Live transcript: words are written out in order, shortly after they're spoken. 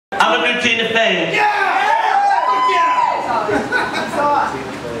Tina Fey. Yeah!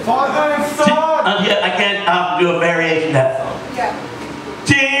 Yeah, I can't do a variation of that song. Yeah.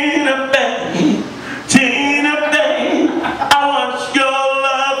 Tina Fey, Tina Fey, I want your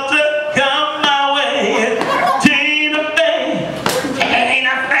love to come my way. Tina Fey,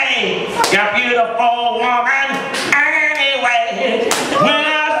 Tina Fey, you're a beautiful woman anyway. When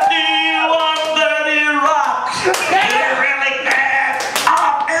I see you on 30 rocks, you really get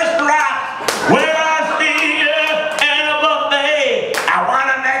off this rock. When I see you in a buffet, I want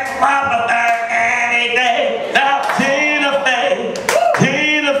to make love with her any day. Now Tina Fey,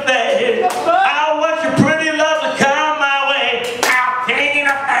 Tina Fey, I want your pretty love to come my way. Now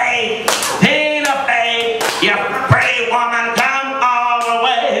Tina Fey, Tina Fey, you pretty woman, come all the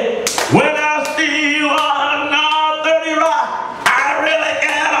way. When I see you on 30 rock, I really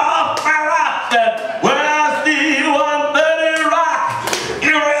get off my rock. When I see you on 30 rock,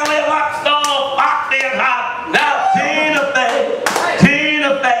 you really look so foxy and hot. Now Tina Fey,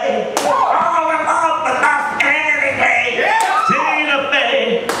 Tina Fey, all in love with us anyway. Tina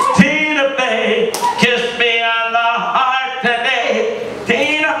Fey, Tina Fey, kiss me on the heart today.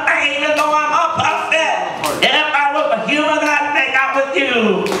 Tina Fey, you know I'm upset. If I was a human, I'd make out with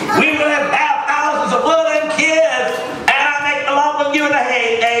you. We would have thousands of wooden kids, and I'd make love with you in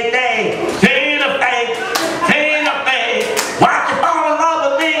a day. Tina Fey, Tina Fey, why don't you fall in love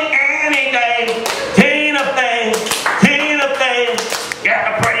with me any day? Tina Fey, Tina Fey, you're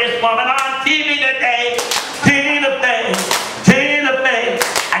the prettiest woman on TV today. Tina Fey, Tina Fey,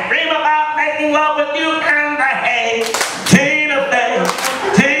 I dream about making love with you in the hay. Tina Fey,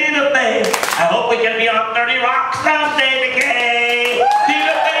 Tina Fey, I hope we can be on 30 Rock someday together.